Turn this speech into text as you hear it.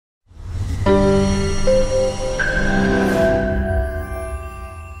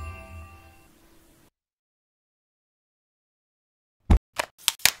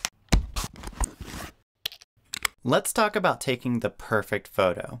Let's talk about taking the perfect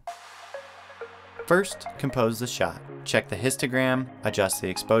photo. First, compose the shot. Check the histogram, adjust the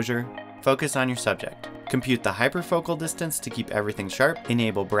exposure, focus on your subject. Compute the hyperfocal distance to keep everything sharp,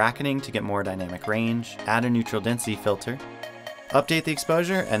 enable bracketing to get more dynamic range, add a neutral density filter, update the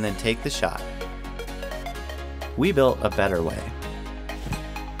exposure, and then take the shot. We built a better way.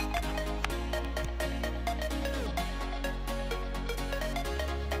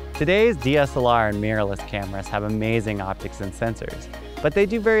 Today's DSLR and mirrorless cameras have amazing optics and sensors, but they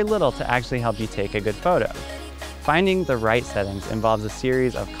do very little to actually help you take a good photo. Finding the right settings involves a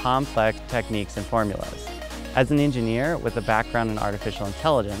series of complex techniques and formulas. As an engineer with a background in artificial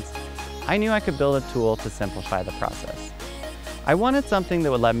intelligence, I knew I could build a tool to simplify the process. I wanted something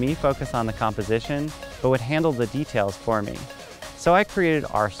that would let me focus on the composition, but would handle the details for me. So I created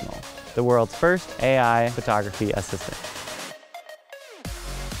Arsenal, the world's first AI photography assistant.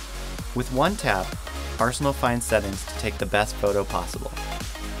 With one tap, Arsenal finds settings to take the best photo possible.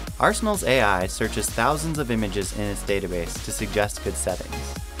 Arsenal's AI searches thousands of images in its database to suggest good settings.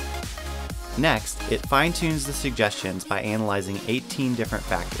 Next, it fine-tunes the suggestions by analyzing 18 different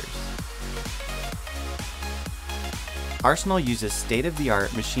factors. Arsenal uses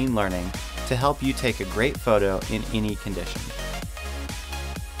state-of-the-art machine learning to help you take a great photo in any condition.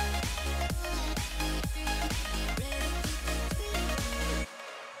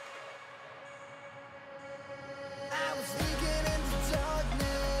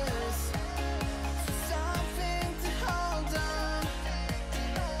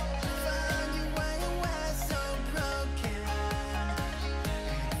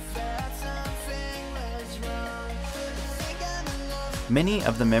 Many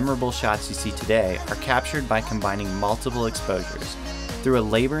of the memorable shots you see today are captured by combining multiple exposures through a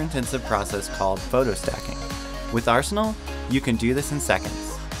labor-intensive process called photo stacking. With Arsenal, you can do this in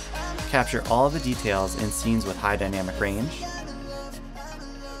seconds. Capture all the details in scenes with high dynamic range,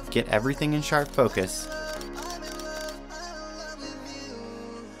 get everything in sharp focus,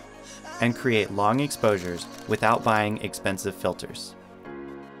 and create long exposures without buying expensive filters.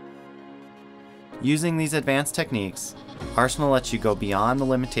 Using these advanced techniques, Arsenal lets you go beyond the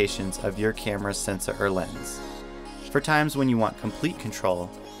limitations of your camera's sensor or lens. For times when you want complete control,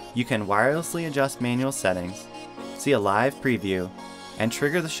 you can wirelessly adjust manual settings, see a live preview, and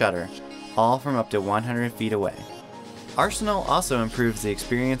trigger the shutter, all from up to 100 feet away. Arsenal also improves the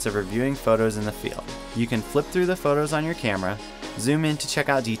experience of reviewing photos in the field. You can flip through the photos on your camera, zoom in to check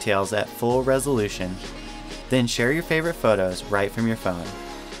out details at full resolution, then share your favorite photos right from your phone.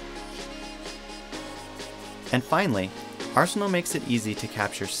 And finally, Arsenal makes it easy to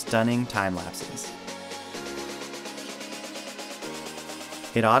capture stunning time lapses.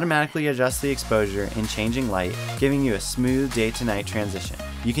 It automatically adjusts the exposure in changing light, giving you a smooth day-to-night transition.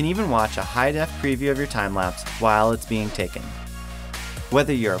 You can even watch a high-def preview of your time lapse while it's being taken.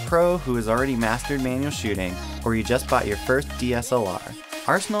 Whether you're a pro who has already mastered manual shooting, or you just bought your first DSLR,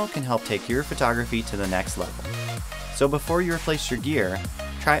 Arsenal can help take your photography to the next level. So before you replace your gear,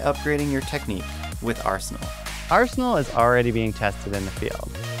 try upgrading your technique with Arsenal. Arsenal is already being tested in the field.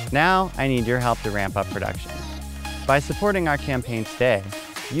 Now, I need your help to ramp up production. By supporting our campaign today,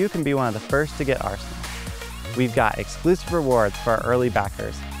 you can be one of the first to get Arsenal. We've got exclusive rewards for our early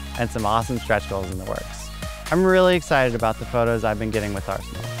backers and some awesome stretch goals in the works. I'm really excited about the photos I've been getting with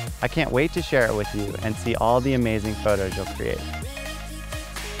Arsenal. I can't wait to share it with you and see all the amazing photos you'll create.